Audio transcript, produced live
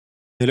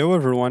Hello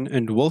everyone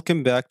and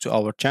welcome back to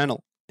our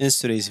channel. In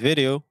today's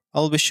video,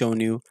 I'll be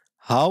showing you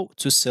how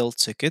to sell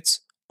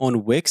tickets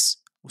on Wix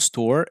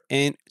store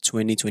in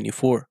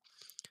 2024.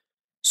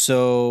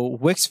 So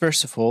Wix,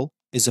 first of all,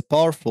 is a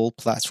powerful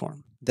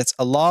platform that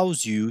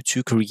allows you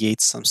to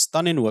create some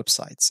stunning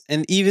websites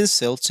and even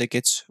sell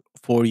tickets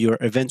for your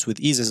events with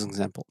ease as an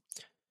example.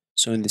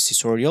 So in this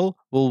tutorial,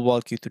 we'll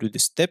walk you through the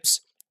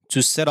steps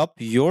to set up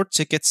your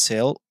ticket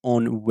sale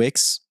on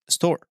Wix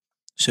store.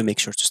 So make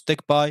sure to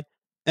stick by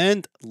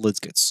and let's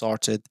get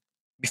started.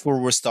 Before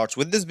we start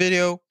with this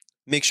video,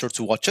 make sure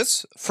to watch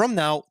us from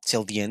now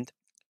till the end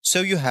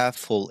so you have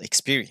full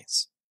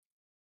experience.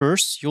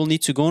 First, you'll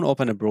need to go and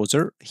open a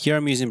browser. Here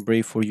I'm using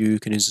Brave for you. You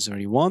can use this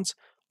wherever you want.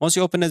 Once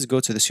you open it,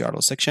 go to the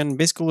URL section.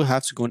 Basically, you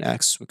have to go and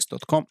access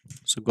wix.com.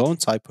 So go and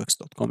type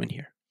wix.com in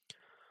here.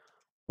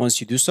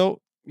 Once you do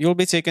so, you'll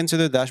be taken to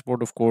the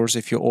dashboard, of course,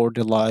 if you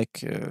already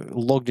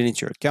logged in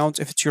into your account.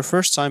 If it's your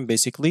first time,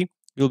 basically,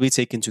 you'll be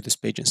taken to this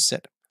page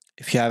instead.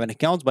 If you have an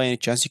account by any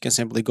chance, you can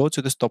simply go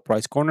to the top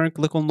right corner and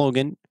click on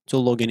login to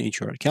log in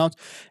into your account.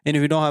 And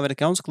if you don't have an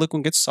account, click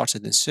on get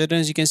started instead.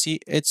 And as you can see,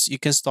 you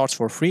can start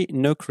for free,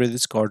 no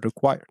credit card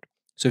required.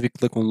 So if you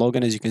click on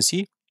login, as you can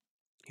see,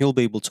 you'll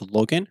be able to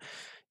log in.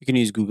 You can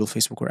use Google,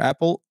 Facebook, or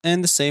Apple,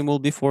 and the same will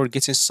be for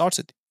getting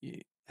started.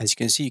 As you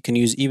can see, you can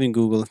use even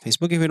Google and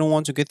Facebook if you don't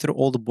want to get through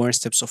all the boring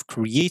steps of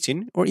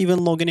creating or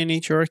even logging in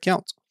into your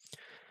account.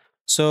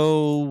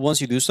 So once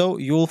you do so,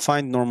 you will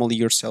find normally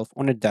yourself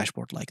on a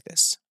dashboard like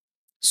this.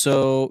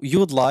 So you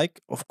would like,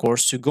 of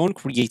course, to go and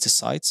create a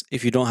site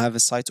if you don't have a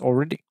site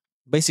already.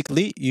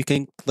 Basically, you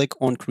can click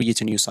on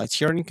create a new site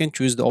here and you can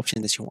choose the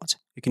option that you want.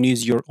 You can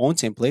use your own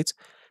template,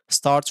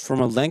 start from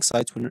a blank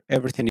site when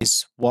everything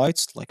is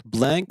white, like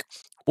blank,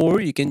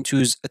 or you can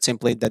choose a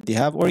template that they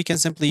have, or you can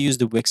simply use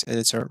the Wix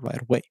editor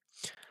right away.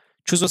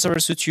 Choose whatever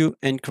suits you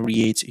and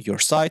create your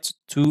site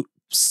to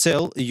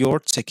sell your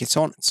tickets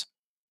on it.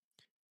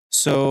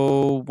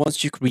 So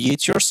once you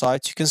create your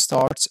site, you can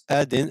start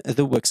adding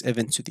the Wix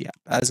event to the app.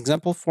 As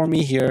example for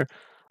me here,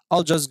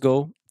 I'll just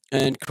go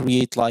and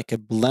create like a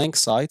blank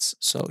site.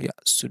 So yeah,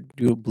 so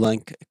do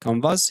blank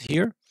canvas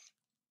here.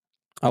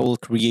 I will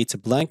create a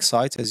blank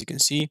site, as you can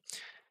see,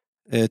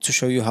 to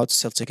show you how to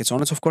sell tickets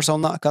on it. Of course, I'll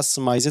not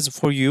customize it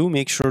for you.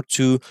 Make sure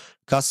to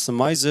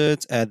customize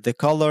it, add the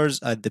colors,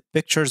 add the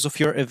pictures of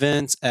your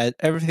events, add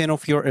everything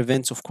of your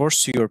events, of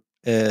course, to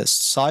your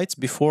site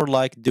before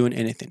like doing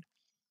anything.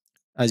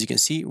 As you can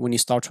see, when you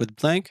start with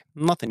blank,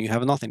 nothing, you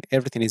have nothing,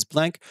 everything is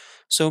blank.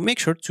 So make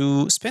sure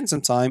to spend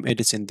some time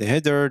editing the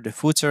header, the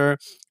footer,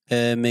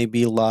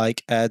 maybe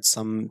like add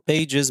some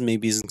pages,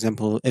 maybe as an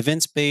example,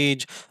 events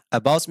page,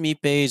 about me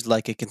page,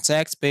 like a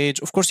contact page.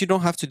 Of course, you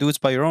don't have to do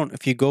it by your own.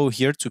 If you go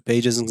here to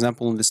pages,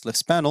 example, in this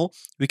left panel,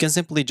 we can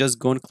simply just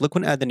go and click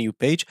on add a new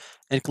page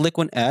and click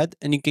on add,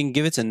 and you can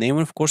give it a name.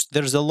 And of course,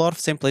 there's a lot of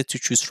templates to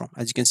choose from,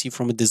 as you can see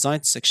from the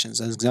design sections,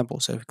 as an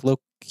example. So if you click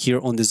here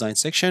on design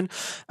section,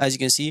 as you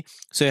can see,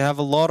 so you have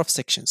a lot of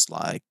sections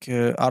like,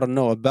 I don't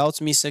know,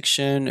 about me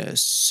section,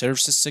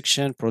 services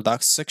section,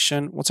 products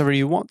section, whatever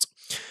you want.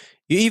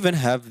 You even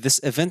have this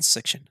event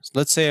section. So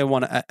let's say I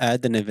want to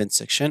add an event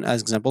section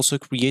as example. So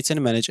create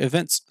and manage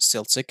events,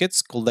 sell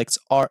tickets, collect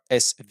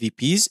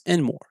RSVPs,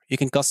 and more. You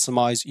can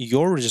customize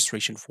your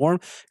registration form,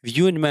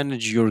 view and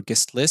manage your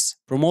guest list,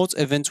 promote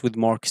events with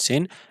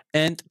marketing,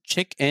 and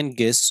check in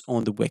guests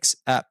on the Wix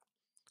app.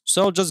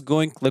 So just go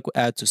and click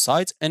add to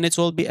site and it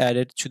will be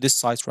added to this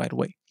site right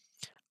away.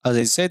 As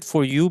I said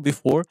for you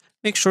before,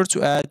 make sure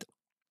to add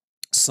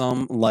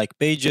some like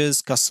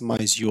pages,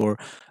 customize your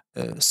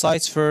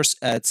sites first,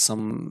 add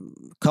some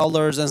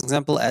colors as an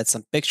example, add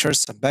some pictures,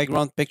 some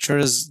background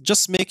pictures,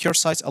 just make your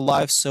site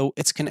alive so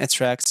it can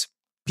attract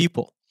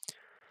people.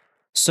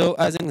 So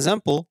as an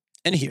example,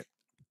 in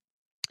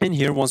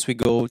here, once we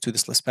go to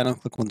this list panel,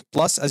 click on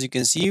plus, as you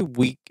can see,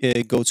 we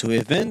go to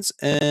events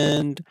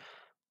and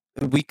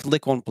we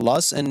click on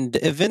plus and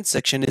the event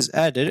section is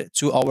added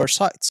to our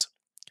sites.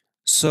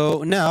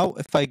 So now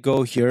if I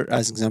go here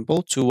as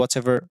example to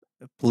whatever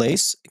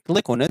place,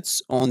 click on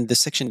it on the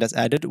section that's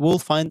added, we'll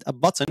find a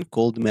button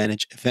called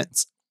manage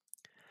events.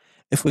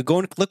 If we go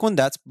and click on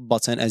that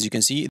button, as you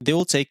can see, they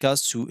will take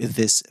us to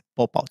this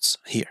pop-outs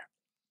here.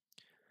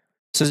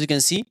 So as you can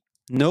see,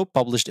 no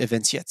published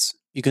events yet.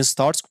 You can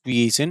start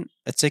creating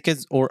a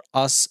ticket or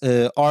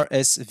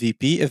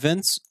RSVP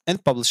events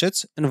and publish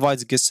it,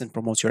 invite guests and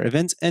promote your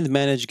event, and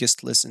manage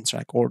guest lists and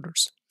track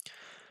orders.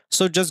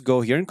 So just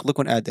go here and click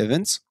on add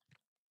events.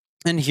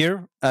 And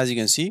here, as you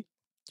can see,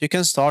 you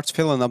can start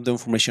filling up the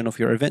information of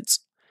your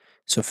events.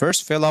 So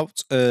first, fill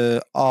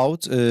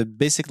out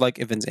basic like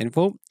events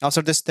info.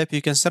 After this step,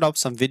 you can set up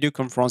some video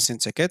conferencing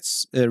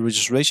tickets,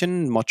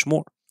 registration, much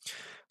more.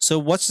 So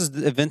what is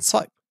the event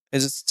type?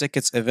 Is it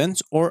tickets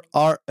events or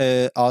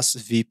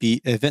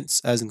RSVP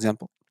events as an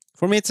example?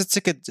 For me, it's a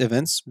ticket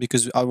events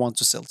because I want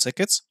to sell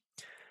tickets.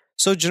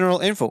 So general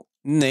info,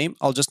 name,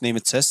 I'll just name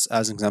it test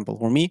as an example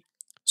for me.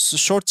 So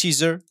short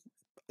teaser,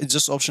 it's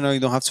just optional, you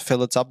don't have to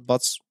fill it up,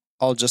 but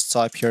I'll just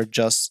type here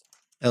just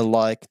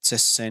like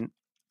testing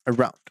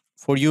around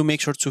For you,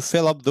 make sure to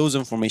fill up those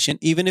information,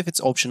 even if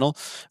it's optional,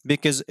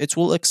 because it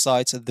will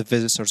excite the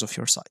visitors of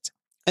your site.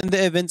 And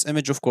the events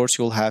image, of course,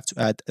 you'll have to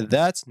add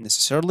that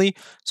necessarily.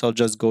 So I'll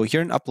just go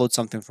here and upload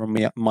something from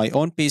my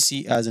own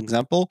PC as an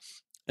example.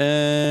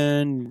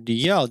 And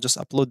yeah, I'll just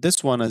upload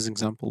this one as an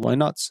example. Why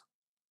not?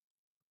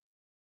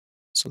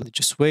 So let's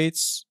just wait.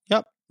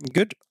 Yep,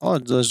 good. I'll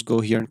just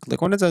go here and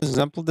click on it as an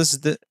example. This is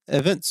the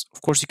events.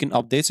 Of course, you can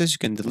update it, you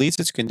can delete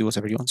it, you can do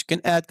whatever you want. You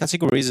can add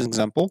categories as an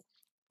example,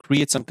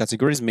 create some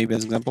categories, maybe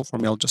as an example. For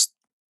me, I'll just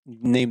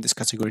name this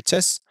category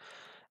test.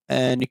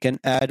 And you can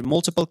add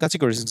multiple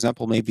categories,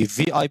 example, maybe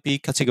VIP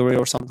category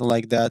or something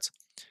like that,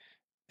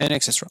 and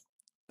etc.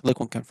 Click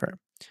on confirm.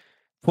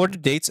 For the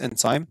dates and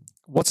time,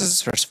 what is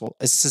this first of all?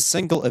 Is this a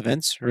single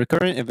event,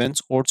 recurring event,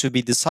 or to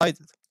be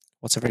decided?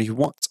 Whatever you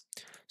want.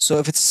 So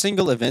if it's a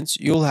single event,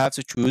 you'll have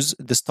to choose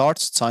the start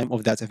time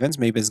of that event,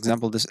 maybe as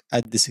example this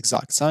at this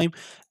exact time,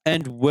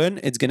 and when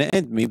it's gonna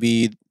end.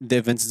 Maybe the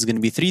event is gonna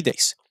be 3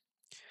 days.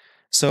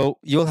 So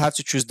you'll have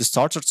to choose the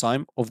starter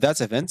time of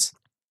that event.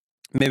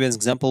 Maybe as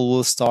example,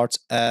 will start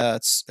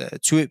at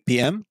 2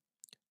 p.m.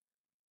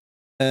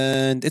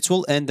 and it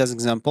will end as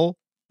example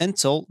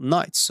until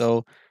night.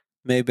 So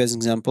maybe as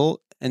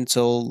example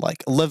until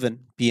like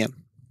 11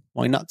 p.m.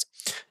 Why not?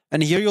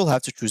 And here you'll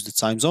have to choose the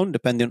time zone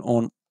depending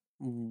on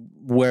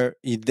where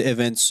the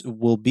events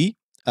will be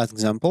as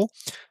example.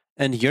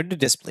 And here the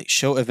display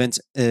show events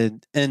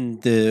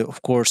and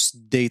of course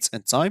dates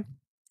and time.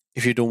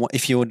 If you don't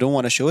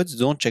want to show it,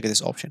 don't check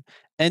this option.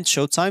 And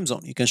show time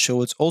zone. You can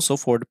show it also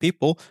for the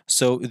people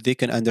so they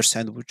can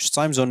understand which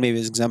time zone. Maybe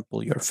as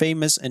example, you're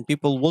famous and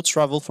people will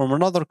travel from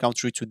another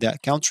country to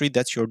that country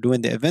that you're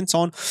doing the event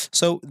on.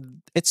 So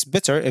it's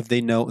better if they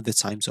know the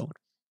time zone.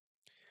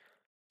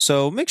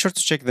 So make sure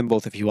to check them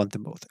both if you want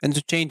them both. And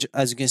to change,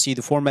 as you can see,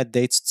 the format,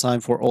 dates,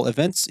 time for all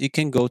events, you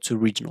can go to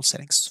regional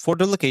settings. For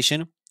the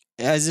location,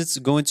 as it's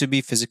going to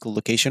be physical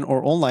location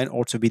or online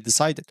or to be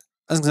decided.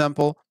 As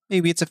example,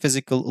 maybe it's a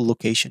physical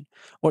location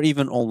or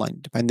even online,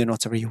 depending on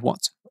whatever you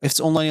want. If it's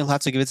online, you'll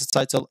have to give it a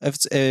title. If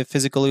it's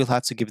physical, you'll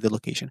have to give the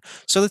location.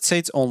 So let's say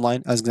it's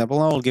online, as example,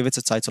 and I will give it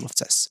a title of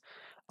test.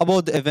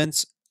 About the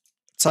events,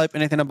 type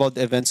anything about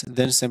the event,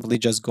 then simply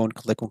just go and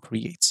click on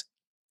create.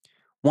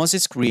 Once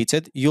it's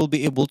created, you'll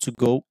be able to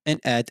go and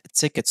add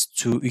tickets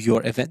to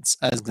your events,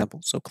 as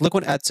example. So click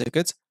on add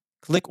tickets,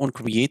 click on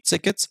create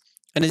tickets,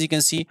 and as you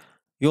can see,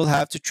 you'll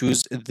have to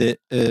choose the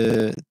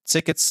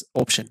tickets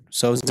option.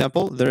 So as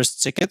example, there's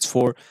tickets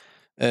for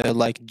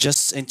like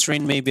just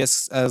entering, maybe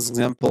as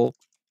example,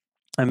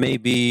 and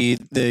maybe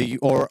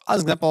or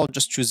as example, I'll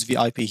just choose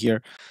VIP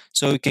here.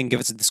 So you can give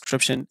it a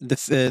description.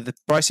 The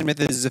pricing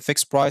method is a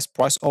fixed price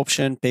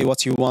option, pay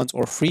what you want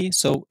or free.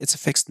 So it's a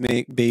fixed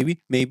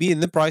maybe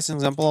in the price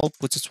example, I'll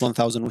put it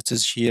 1,000, which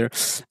is here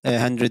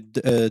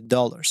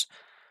 $100.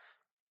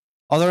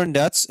 Other than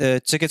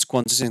that, tickets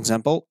quantity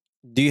example.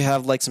 Do you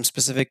have like some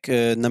specific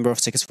number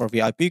of tickets for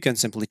VIP? You can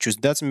simply choose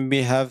that.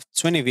 Maybe have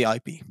 20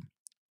 VIP.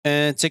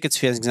 And tickets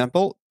fee as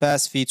example,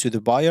 pass fee to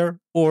the buyer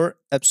or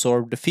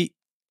absorb the fee,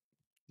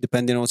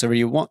 depending on whatever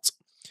you want.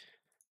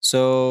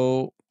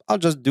 So I'll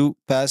just do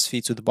pass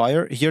fee to the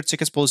buyer. Here,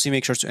 tickets policy,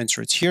 make sure to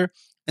enter it here.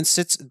 And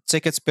set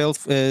tickets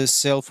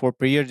sale for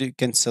per year, you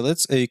can sell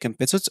it, you can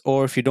put it,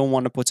 or if you don't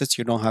want to put it,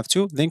 you don't have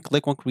to. Then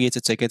click on create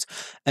a ticket,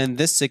 and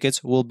this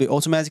ticket will be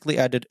automatically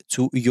added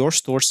to your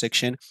store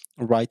section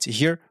right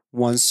here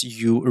once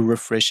you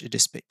refresh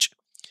this page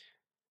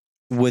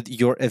with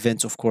your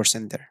event, of course,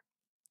 in there.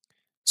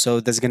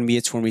 So that's going to be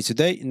it for me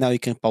today. Now you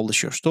can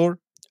publish your store.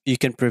 You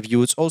can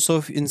preview it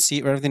also and see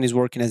if everything is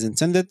working as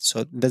intended.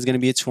 So that's going to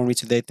be it for me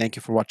today. Thank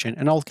you for watching,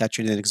 and I'll catch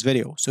you in the next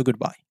video. So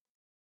goodbye.